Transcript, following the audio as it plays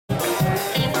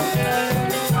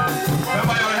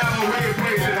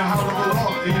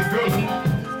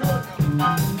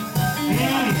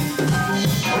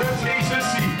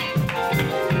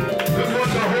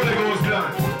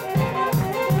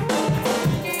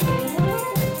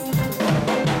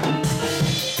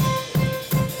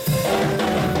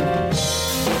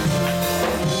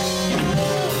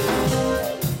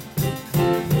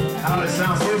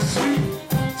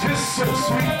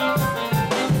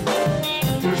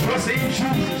say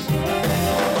Jesus. The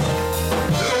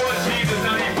Lord Jesus,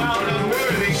 now he found us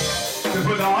worthy to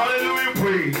put the hallelujah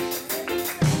praise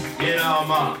in our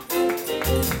mouth.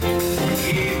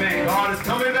 Amen. God is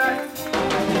coming back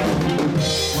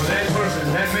for that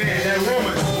person, that man, that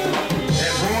woman,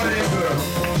 that boy, that girl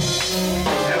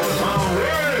that was found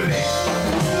worthy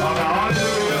of the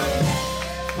hallelujah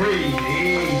praise.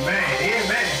 Amen.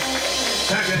 Amen.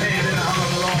 Clap your hands in the house of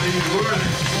the Lord. He's worthy.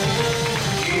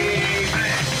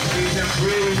 Amen. Praise and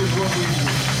praise is what we do.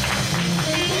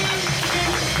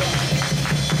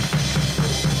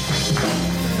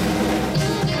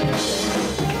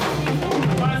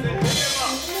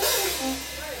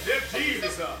 Lift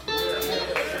Jesus up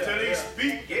until he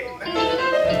speaks.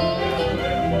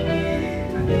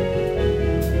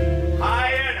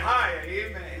 Higher and higher.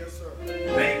 Amen. Yes, sir.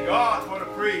 Thank God for the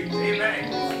praise.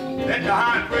 Amen. Let the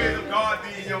high praise of God be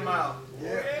in your mouth.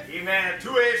 Yeah. Amen. A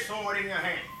two-edged sword in your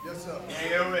hand. Yes, sir. And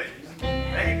you're ready.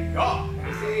 Thank God.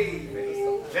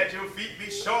 Amen. Let your feet be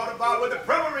shod about with the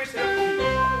preparation of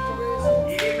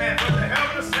peace. Amen. For the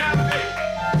helmet of salvation.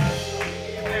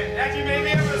 Amen. That you may be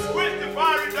able to quench the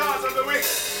fiery darts of the wicked.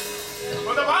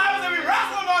 For the Bible says we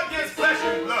wrestle not against flesh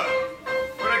and blood,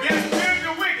 but against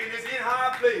spiritual wickedness in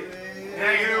high places.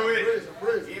 Now get with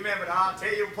it. Amen. But I'll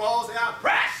tell you, Paul said, I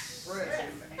press.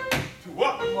 To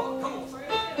what? Come on.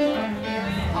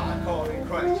 I call in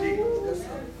Christ Jesus. Yes,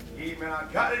 sir. Amen. I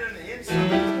got it on the inside.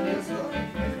 Yes, sir.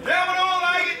 The devil don't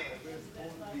like it,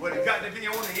 but it got to be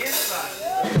on the inside.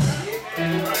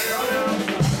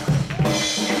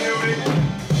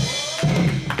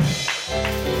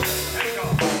 Thank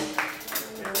God.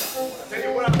 I'll tell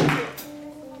you what I feel.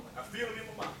 I feel it in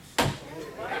my mouth.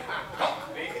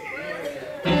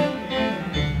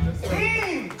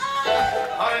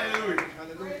 Hallelujah.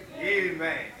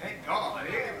 Amen. Thank God.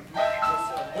 Amen.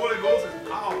 Holy Ghost is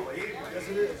powerful. Amen. Yes,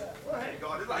 it is. Thank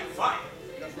God. It's like fire.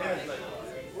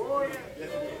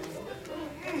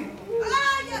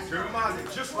 It reminds me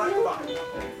just like fire.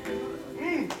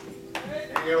 Amen.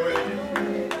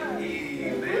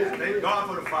 Thank God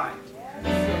for the fire.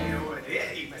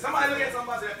 Amen. Somebody look at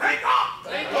somebody and say, thank God.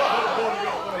 Thank God.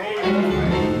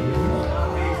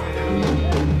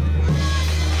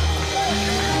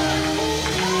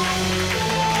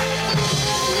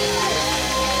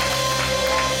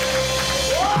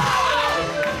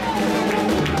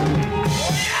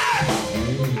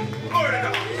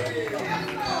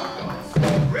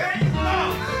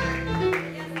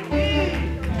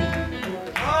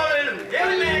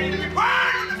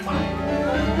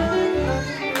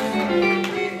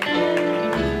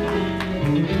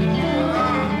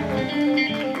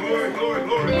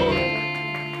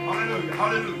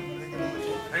 Hallelujah.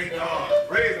 Thank God.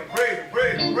 Praise him, praise him,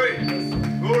 praise him, praise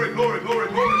him. Glory, glory, glory,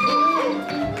 glory, glory, glory.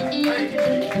 Thank you,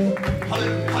 Jesus.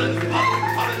 Hallelujah, hallelujah,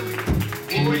 hallelujah, hallelujah.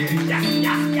 Oh, yeah. Yes,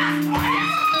 yes, yes. Oh,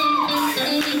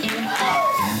 yeah.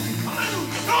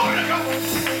 Hallelujah. Glory to God.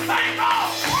 Thank God.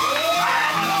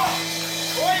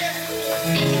 Oh, yeah.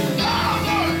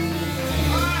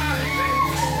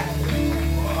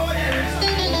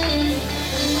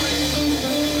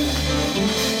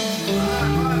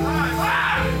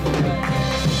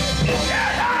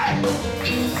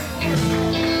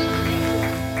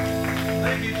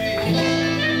 Thank you, Jesus.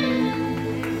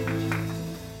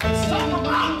 Something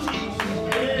about Jesus.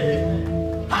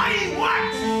 How he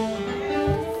works.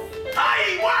 How he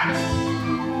works.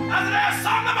 And there's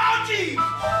something about Jesus.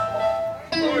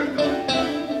 Lord God.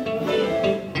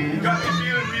 You got me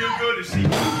feeling real good to see you.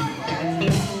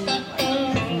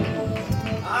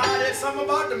 There's something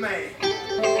about the man.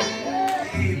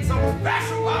 There's something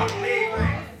special about the man.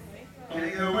 Can I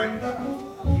get away?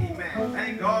 Amen.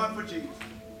 Thank God for Jesus.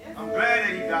 I'm glad that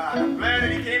he died. I'm glad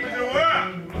that he came into the world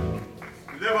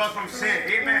to deliver us from sin.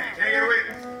 Amen. Can I get away?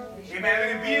 Amen. We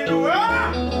can be in the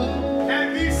world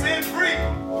and be sin free.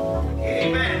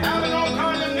 Amen. Having no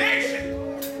condemnation.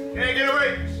 Can I get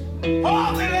away?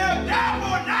 Paul said,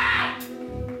 therefore now,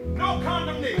 no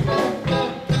condemnation.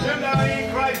 Them that are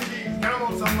in Christ Jesus. Come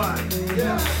on, somebody.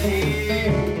 Yeah.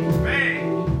 Amen.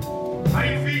 How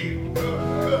you feel?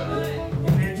 Good.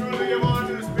 And truly give on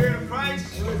to the Spirit of Christ.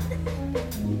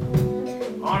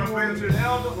 Honor praise to the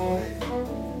elder,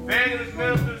 evangelists,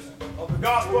 ministers of the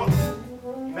gospel.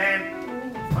 Amen.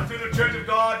 Unto the church of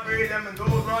God, praise them and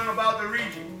those running about the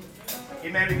region.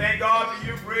 Amen. We thank God for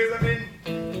you. Praise them in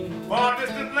far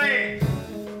distant lands.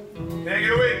 Thank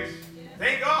you, witness.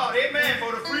 Thank God, amen,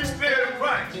 for the free spirit of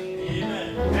Christ.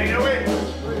 Amen. Thank you,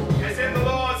 witness. It's in the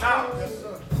Lord's house.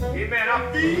 Amen.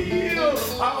 I feel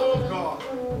the power of God.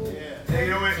 Thank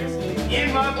you, witness.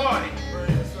 In my body.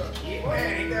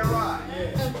 Amen. Ain't that right?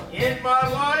 In my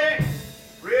body.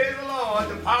 Praise the Lord.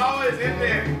 The power is in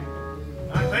there.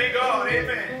 I thank God.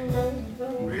 Amen.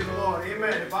 Praise the Lord.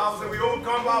 Amen. The Bible says we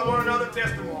overcome by one another's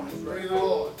testimony. Praise the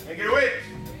Lord. And get a witness.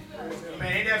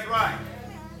 Amen. Ain't that right?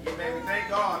 Amen. We thank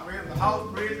God. Praise the house.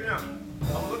 Praise Him.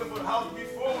 I'm looking for the house to be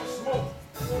full of smoke.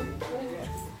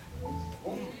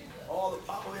 All the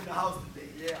power in the house today.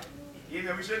 Yeah.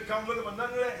 Amen. We shouldn't come looking for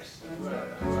nothing less.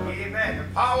 Amen. The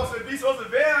power should be so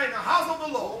severe in the house of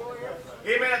the Lord.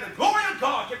 Amen. That the glory of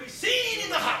God can be seen in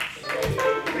the house.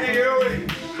 Amen.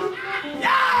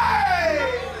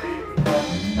 Yay!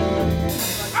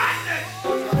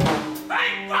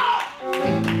 Thank God.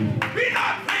 We're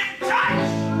not playing church.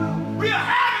 We are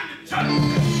having the church.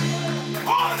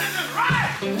 Holiness is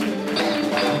right.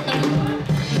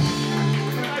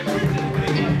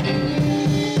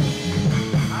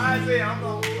 Isaiah, I'm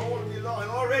not going to be long. I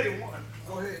already won.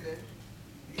 Go ahead, then.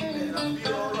 Amen. I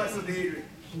feel all right, so Adrian.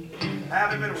 I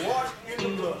haven't been washed in the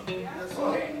blood. That's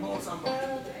right. Come on, somebody.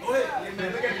 Go ahead. Amen.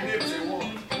 Look at your neighbor and say,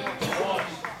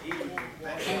 wash.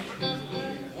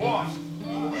 Wash.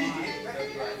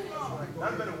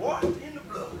 I've been washed in the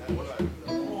blood. Come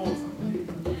on, somebody.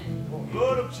 The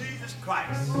blood of Jesus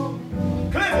Christ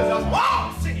cleanses us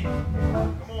all sin.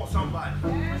 Come on, somebody.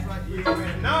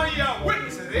 Amen. Now you are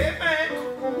witnesses. Amen.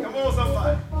 Come on,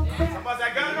 somebody. Somebody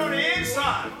that got it on the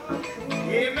inside.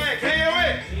 Amen. Can you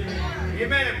wait?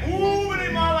 Amen. And moving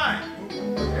in my life.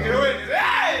 Can you witness?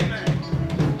 Amen.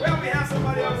 Well, we have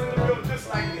somebody else in the building just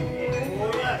like me.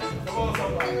 Come on,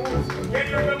 somebody. Can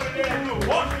you remember the day that you were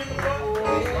walking in the blood?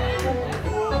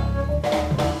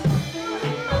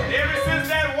 And ever since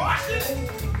that washing,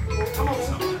 come on,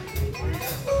 somebody.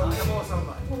 Come on,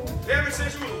 somebody. Ever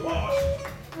since you were washed,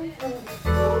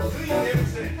 clean ever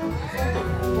since.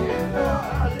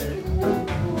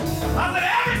 I said,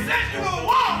 ever since you were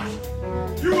washed,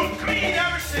 you were clean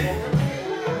ever since.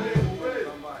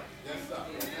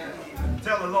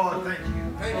 Tell the Lord, thank you.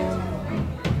 Thank you.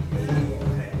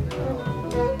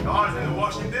 God is in the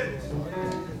washing business.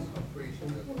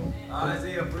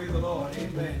 Isaiah, praise the Lord.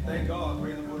 Amen. Thank God.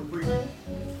 Praise the Lord for the preacher.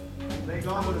 Thank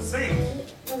God for the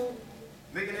saints.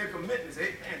 Making their commitments.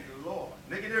 Amen. To the Lord.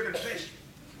 Making their confession.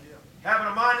 Having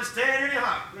a mind to stand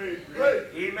anyhow. Amen.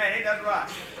 Ain't that right?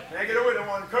 Can I get away? I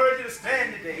want to encourage you to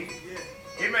stand today.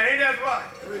 Amen. Ain't that right?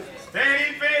 Stand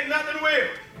in faith, nothing will.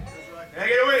 Can I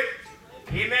get away?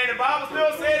 Amen. The Bible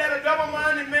still says that a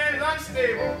double-minded man is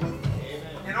unstable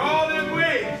in all his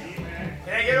ways.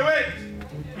 Can I get away?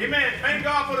 Amen. Thank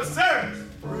God for the service.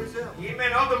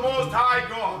 Amen. Of the Most High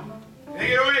God. Can I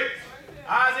get away?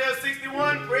 Isaiah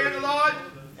 61, praise the Lord.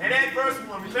 And that verse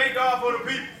 1, we thank God for the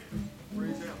people.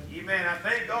 Amen. I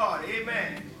thank God.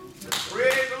 Amen.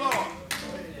 Praise the Lord.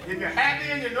 If you're happy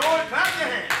and you know it, clap your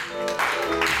hands.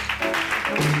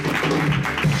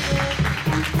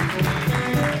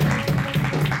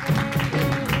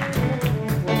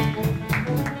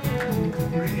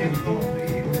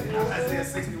 Isaiah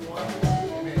 61.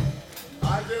 Amen.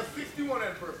 Isaiah 61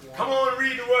 and verse 1. Come on and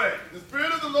read the word. The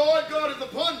Spirit of the Lord God is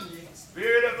upon me. The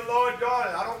Spirit of the Lord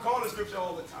God. I don't call the scripture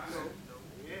all the time. No.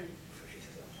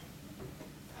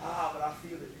 But I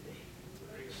feel it today.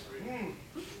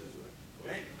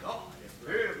 Thank God. The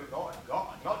Spirit of the Lord God,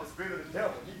 not the spirit of the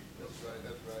devil. That's right.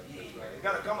 There's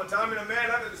got to come a time in a man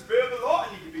after the Spirit of the Lord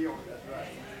need to be on. That's right.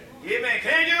 Amen.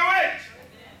 Can't get away.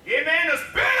 Amen. The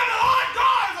Spirit of the Lord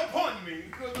God is upon me.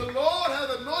 Because the Lord has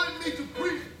anointed me to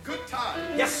preach good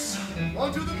tidings. Yes.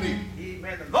 Unto the meek.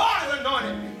 Amen. The Lord has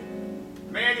anointed me.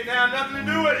 Man didn't have nothing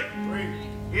to do with it.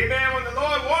 Amen. When the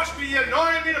Lord washed me, He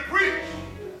anointed me to preach.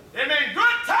 Amen.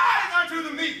 Good tidings unto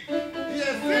the meek. He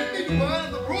has sent me to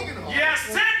bind the broken heart. He has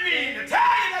sent me to tell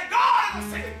you that God is a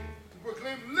Savior. To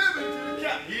proclaim living to the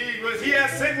captive. He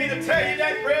has sent me to tell you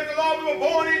that, praise the Lord, we were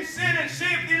born in sin and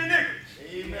shaped in iniquity.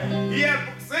 Amen. He has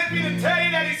sent me to tell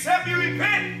you that except you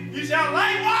repent, you shall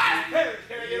likewise perish.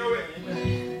 Can I get away?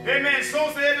 Amen.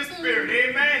 So said the Spirit.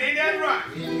 Amen. Ain't that right?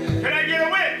 Amen. Can I get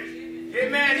away?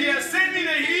 Amen. He has sent me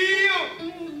to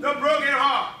heal the broken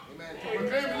heart. To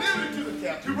proclaim liberty to the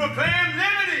captives. To proclaim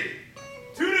liberty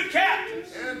to the captives.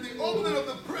 And the opening of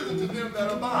the prison to them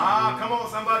that are bound. Come on,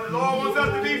 somebody. The Lord wants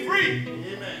us to be free.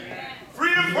 Amen.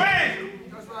 Free to pray.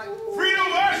 That's right. Free to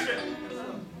worship.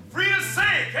 Free to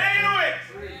sing. Can't get away.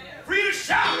 Free to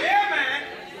shout. Amen.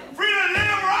 Free to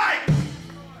live right.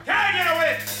 Can't get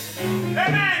away.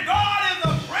 Amen. God is a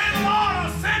praise the Lord,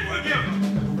 a sin forgiver.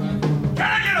 Can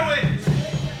I get away?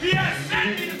 He has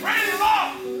sent me to praise the Lord.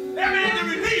 Amen. To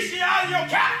release you out of your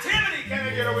captivity. Can I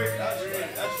get away? That's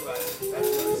right. That's right.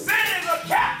 Sin is a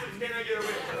captive. Can I get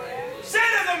away? Sin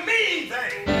is a mean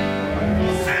thing.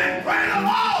 Sin, praise the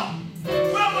Lord,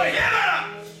 will prohibit us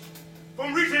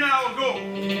from reaching our goal.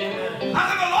 I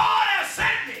said the Lord has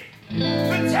sent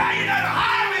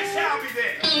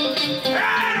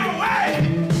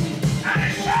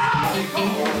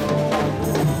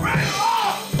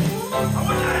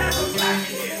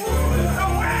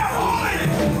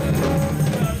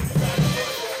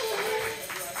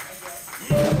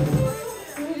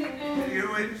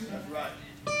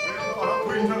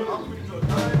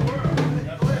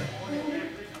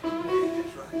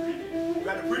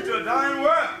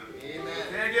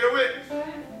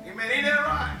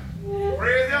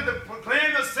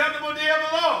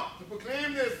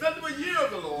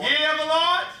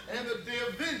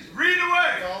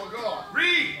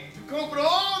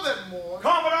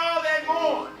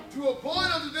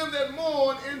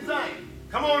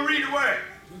Come on, read the word.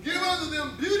 To give unto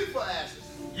them beautiful ashes.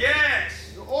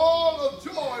 Yes. The oil of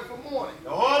joy for mourning.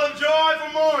 The oil of joy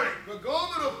for mourning. The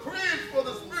garment of praise for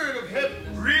the spirit of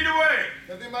heaviness. Read the word.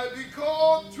 That they might be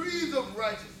called trees of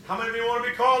righteousness. How many of you want to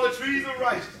be called the trees of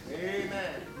righteousness?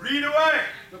 Amen. Read the word.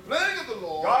 The planting of the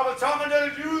Lord. God was talking to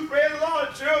the Jews, praise the Lord,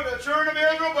 the children of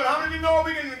Israel, but how many of you know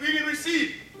we can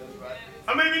receive? That's right.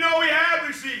 How many of you know we have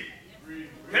received?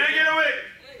 Can I get away?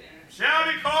 Shall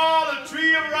be called a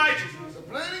tree of righteousness. The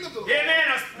planting of the Lord. Amen.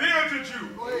 A spiritual Jew.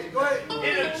 Go ahead.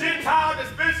 In a Gentile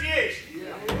dispensation.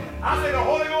 Yeah. I say the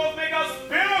Holy Ghost make us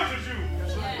spiritual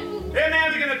Jews.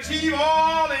 Amen. We can achieve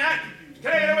all the attributes.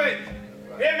 Can I get away?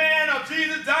 Amen. Of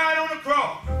Jesus died on the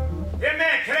cross.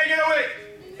 Amen. Can I get away?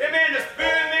 Amen. The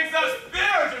Spirit makes us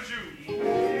spiritual Jews.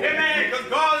 Amen. Because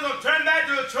God is going to turn back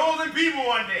to the chosen people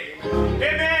one day.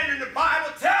 Amen. And the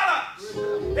Bible tells us,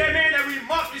 amen, that we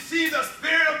must receive the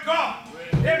Spirit of God.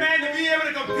 Amen. To be able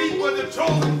to compete with the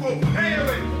chosen folk.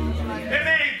 Amen.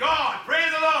 God,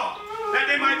 praise the Lord, that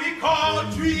they might be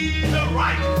called trees of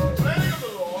righteousness. The planting of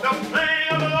the Lord. The planting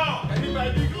of the Lord. And he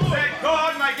might be glorified. That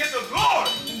God might get the glory.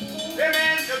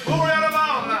 Amen. The glory out of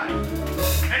our life.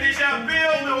 And he shall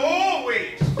build the old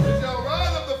ways. They shall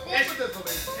rise up the former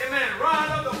desolation. Amen. Rise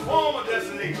up the former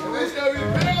desolation. And they shall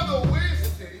repair the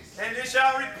waste cities. And they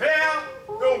shall repair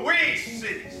the waste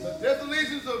cities. The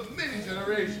desolations of many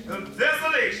generations. The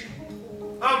desolation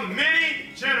of many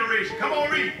generations. Come on,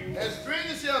 read. And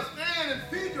strangers shall stand and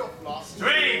feed your flock.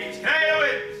 Strangers,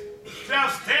 shall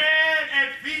stand and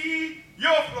feed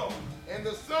your flock. And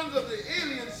the sons of the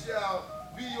aliens shall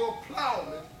be your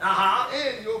plowmen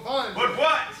and your vine. But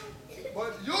what?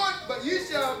 But ye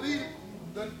shall be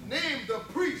named the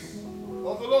priests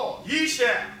of the Lord. Ye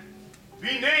shall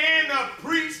be named the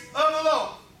priests of the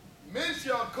Lord. Men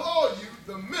shall call you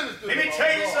the ministers of Let me our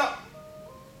tell you God. something.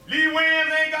 Lee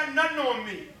Williams ain't got nothing on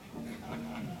me.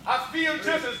 I feel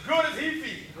just as good as he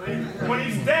feels when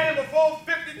he's standing before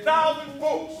 50,000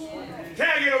 folks. Can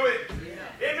I get away?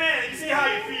 Amen. You see how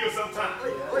you feel sometimes.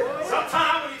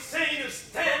 Sometimes when he's saying you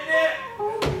stand there,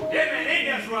 amen, ain't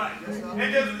that right?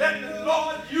 And just letting the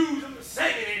Lord use him to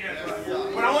sing it, ain't that right?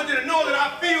 But I want you to know that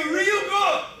I feel real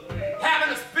good having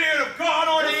the Spirit of God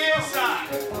on the inside.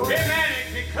 Amen.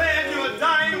 And declaring to a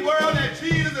dying world that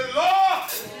Jesus is Lord.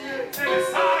 And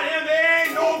beside him there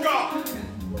ain't no God.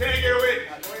 Can I get away?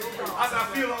 I said, I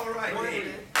feel all right.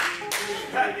 Amen.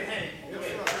 Clap your hands.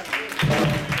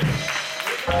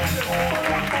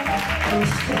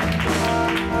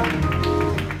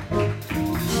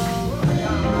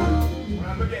 When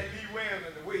I look at Lee Williams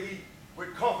and the way he,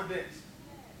 with confidence,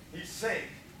 he sings.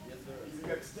 Yes, sir. He's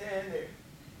got to stand there.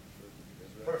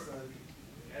 Personally.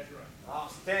 That's right. I'll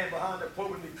stand behind the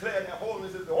pulpit and declare that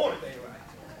holiness is the only thing right.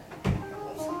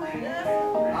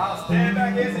 I'll stand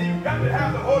back here and say, you've got to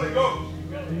have the Holy Ghost.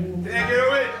 Can I get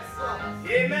away?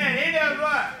 Amen. Ain't that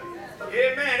right?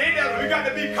 Amen. Ain't that right? We got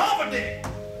to be confident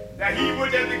that he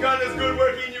which has begun this good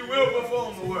work in you will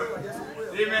perform the work.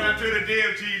 Amen. Until the day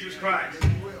of Jesus Christ.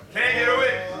 Can I get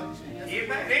away?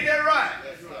 Amen. Ain't that right?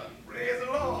 Praise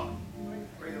the Lord.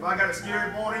 Praise. If I got a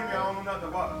scary morning, I don't know nothing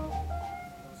about it.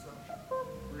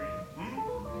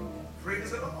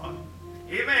 Praise the Lord.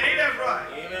 Amen. Ain't that right?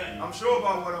 Amen. I'm sure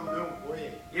about what I'm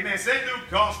doing. Amen. St. Luke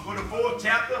Gospel, the 4th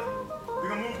chapter. We're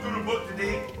going to move through the book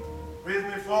today. Praise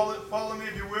me, follow me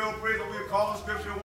if you will. Praise the Lord. We'll call the scripture.